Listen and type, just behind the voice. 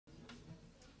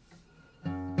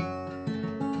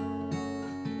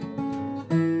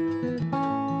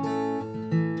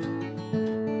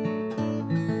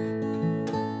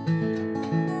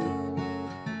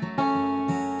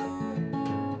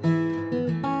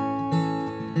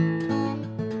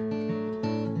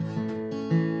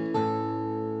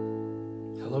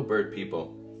favorite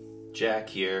people. Jack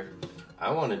here.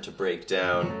 I wanted to break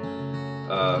down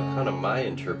kind of my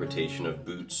interpretation of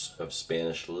Boots of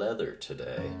Spanish Leather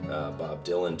today, Bob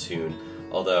Dylan tune.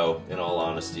 Although, in all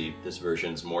honesty, this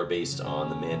version's more based on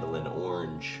the Mandolin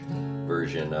Orange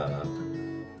version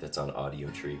that's on Audio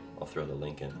Tree. I'll throw the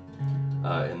link in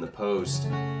the post.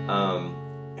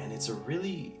 And it's a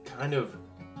really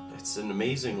it's an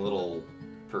amazing little,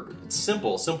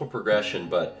 simple progression,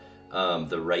 but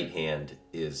the right hand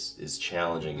is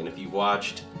challenging. And if you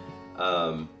watched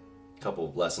a couple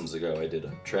of lessons ago, I did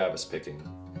a Travis picking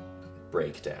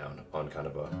breakdown on kind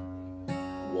of a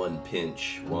one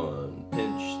pinch, 3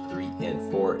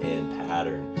 and 4 and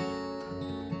pattern.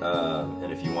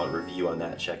 And if you want a review on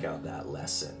that, check out that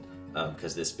lesson,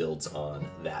 because this builds on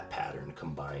that pattern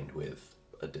combined with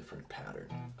a different pattern.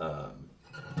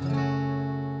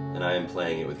 And I am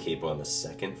playing it with capo on the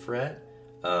 2nd fret,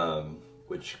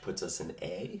 which puts us in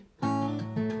A.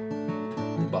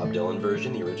 The Bob Dylan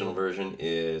version, the original version,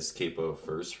 is capo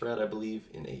 1st fret, I believe,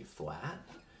 in A flat.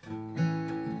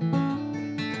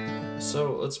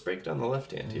 So let's break down the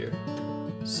left hand here.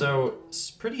 So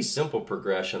it's pretty simple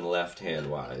progression left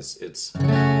hand wise. It's E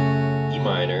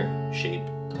minor shape,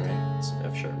 right? It's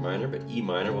F sharp minor, but E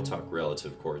minor, we'll talk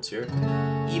relative chords here.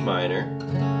 E minor.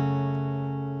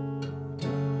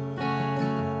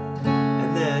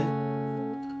 And then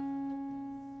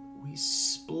we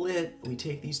split, we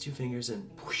take these two fingers and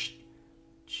whoosh,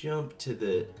 jump to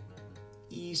the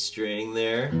E string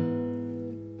there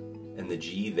and the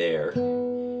G there.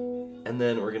 And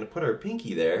then we're going to put our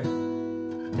pinky there.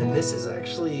 And this is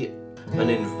actually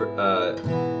an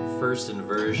first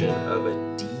inversion of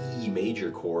a D major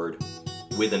chord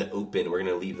with an open. We're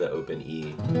going to leave the open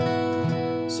E.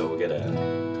 So we'll get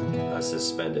a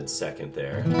suspended 2nd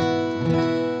there.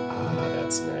 Ah,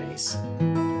 that's nice.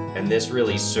 And this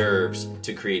really serves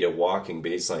to create a walking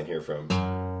bass line here from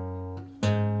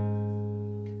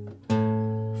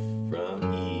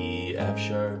E, F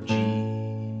sharp, G.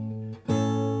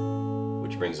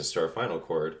 Brings us to our final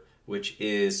chord, which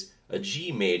is a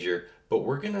G major, but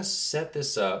we're gonna set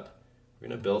this up, we're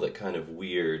gonna build it kind of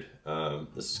weird.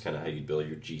 This is kind of how you build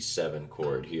your G7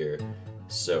 chord here.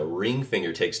 So ring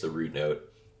finger takes the root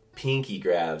note, pinky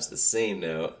grabs the same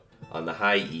note on the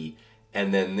high E,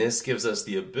 and then this gives us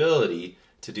the ability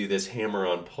to do this hammer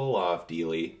on pull off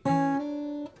dealy.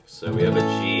 So we have a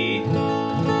G,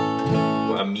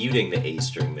 well, I'm muting the A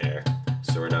string there,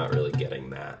 so we're not really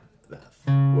getting that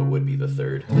what would be the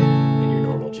 3rd in your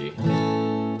normal G.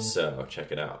 So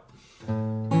check it out.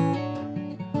 And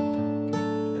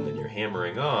then you're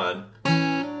hammering on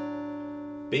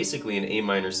basically an A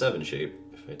minor 7 shape.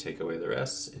 If I take away the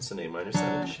rest, it's an A minor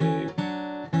 7 shape.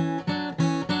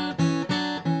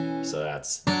 So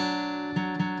that's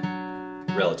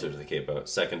relative to the capo,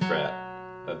 2nd fret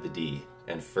of the D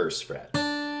and 1st fret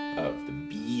of the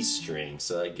B string.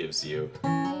 So that gives you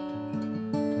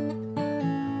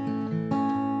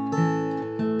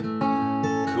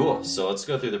cool. So let's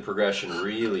go through the progression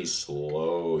really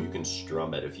slow. You can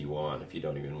strum it if you want, if you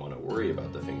don't even want to worry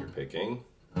about the finger picking.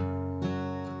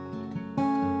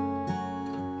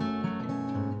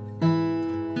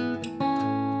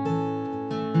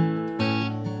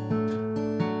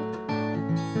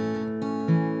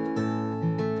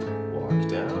 Walk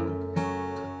down.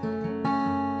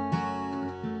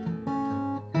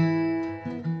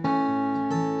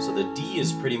 So the D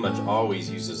is pretty much always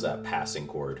uses that passing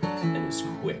chord and is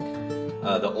quick.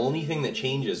 The only thing that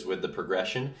changes with the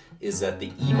progression is that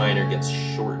the E minor gets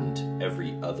shortened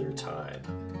every other time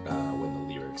when the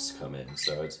lyrics come in.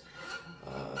 So it's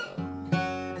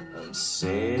I'm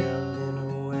sailing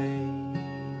away,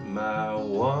 my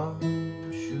one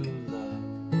true love.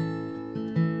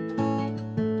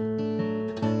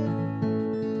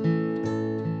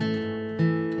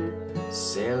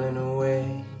 Sailing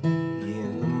away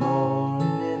in the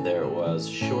morning. There it was,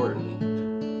 shortened.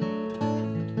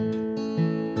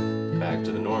 Back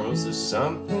to the normals. There's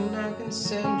something I can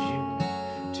send you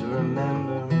to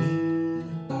remember me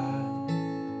by.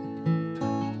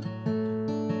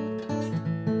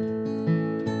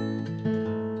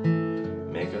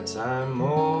 Make our time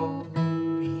more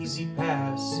easy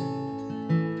passing.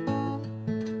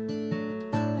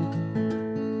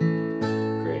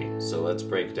 Great, so let's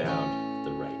break down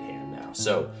the right hand now.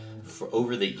 So for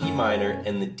over the E minor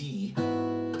and the D,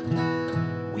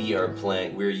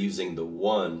 we're using the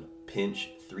 1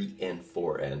 pinch 3 and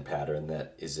 4 and pattern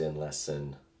that is in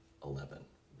lesson 11,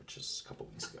 which is a couple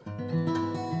weeks ago.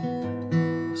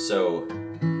 So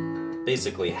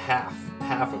basically half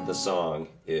of the song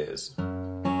is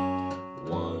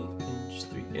 1 pinch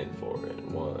 3 and 4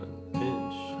 and 1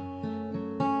 pinch,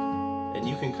 and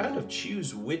you can kind of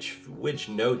choose which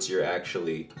notes you're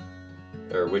actually,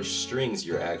 or which strings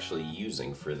you're actually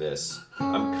using for this.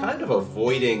 I'm kind of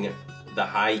avoiding the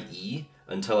high E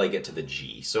until I get to the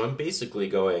G. So I'm basically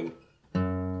going,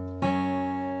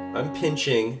 I'm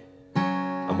pinching,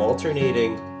 I'm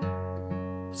alternating,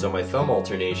 so my thumb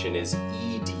alternation is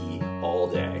E-D all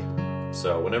day.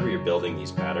 So whenever you're building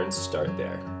these patterns, start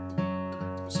there.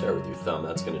 Start with your thumb,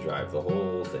 that's going to drive the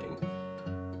whole thing.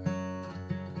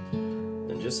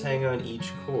 And just hang on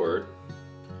each chord.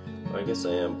 Well, I guess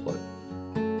I am plugged.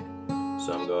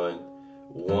 So I'm going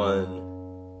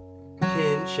 1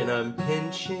 pinch, and I'm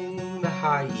pinching the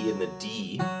high E and the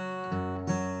D.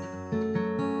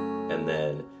 And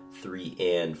then 3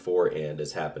 and 4 and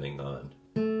is happening on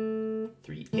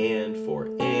 3 and 4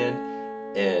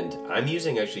 and I'm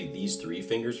using actually these 3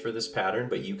 fingers for this pattern,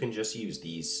 but you can just use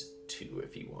these 2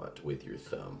 if you want with your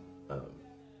thumb.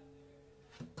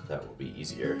 That will be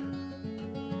easier.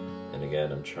 And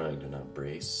again, I'm trying to not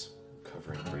brace,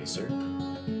 covering bracer.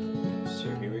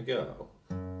 So here we go.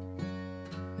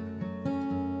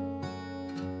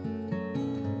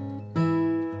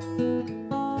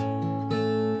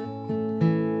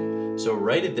 So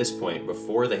right at this point,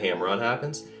 before the hammer-on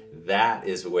happens, that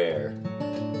is where,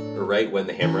 or right when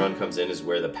the hammer-on comes in, is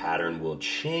where the pattern will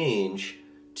change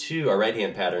to a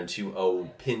right-hand pattern to a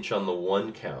pinch on the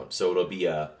 1 count. So it'll be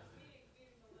a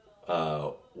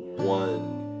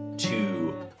 1,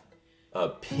 2, a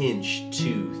pinch,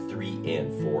 2, 3,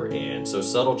 and 4, and. So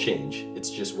subtle change. It's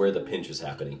just where the pinch is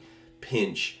happening.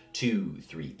 Pinch, 2,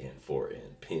 3, and 4,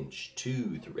 and. Pinch,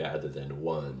 2, 3, rather than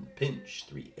 1, pinch,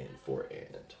 3, and 4,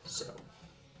 and. So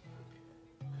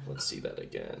let's see that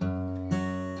again.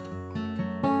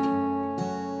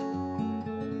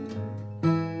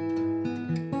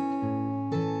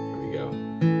 Here we go.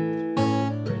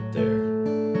 Right there.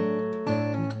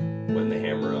 When the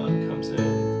hammer-on comes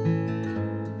in.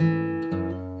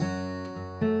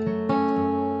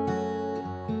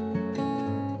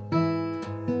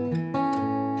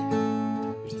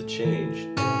 Here's the change.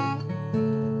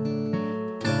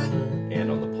 And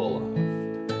on the pull-off.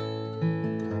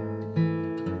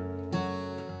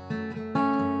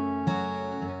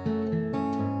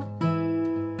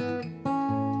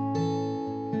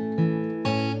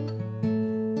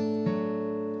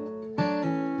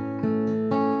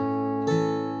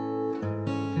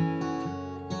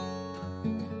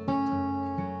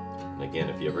 Again,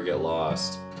 if you ever get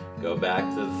lost, go back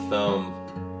to the thumb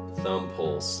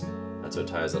pulse. That's what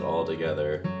ties it all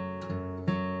together.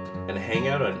 And hang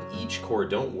out on each chord.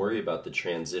 Don't worry about the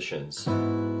transitions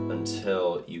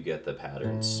until you get the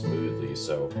pattern smoothly.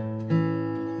 So I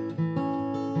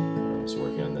was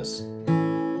working on this.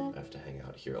 I have to hang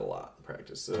out here a lot and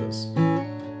practice this.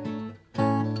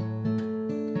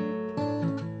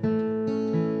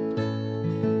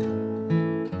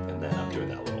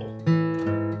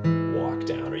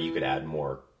 Add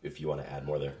more if you want to add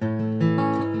more there.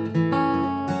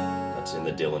 That's in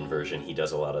the Dylan version. He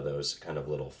does a lot of those kind of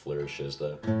little flourishes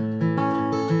though.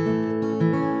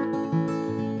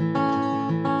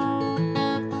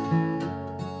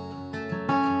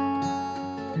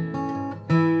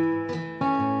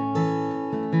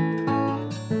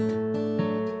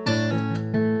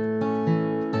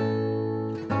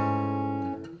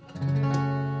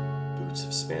 Boots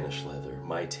of Spanish leather,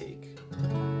 my take.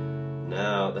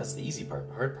 Now, that's the easy part.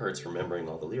 The hard part's remembering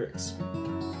all the lyrics.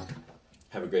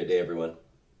 Have a great day, everyone.